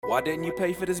Why didn't you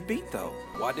pay for this beat though?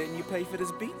 Why didn't you pay for this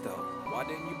beat though? Why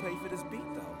didn't you pay for this beat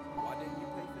though? Why didn't you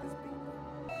pay for this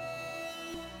beat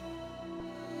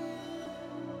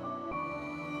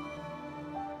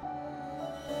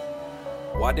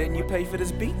though? Why didn't you pay for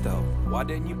this beat though? Why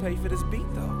didn't you pay for this beat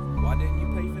though? Why didn't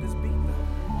you pay for this beat though?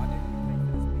 Why didn't you pay for this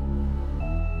beat?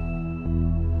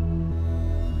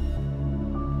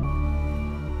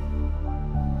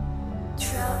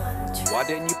 Why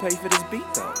didn't you pay for this beat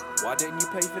though? Why didn't you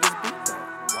pay for this beat though?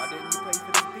 Why didn't you pay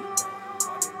for this beat though?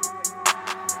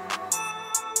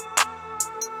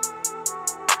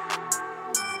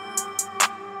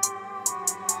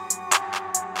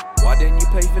 Why didn't you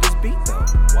pay for this beat though?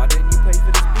 Why didn't you pay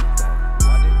for this beat?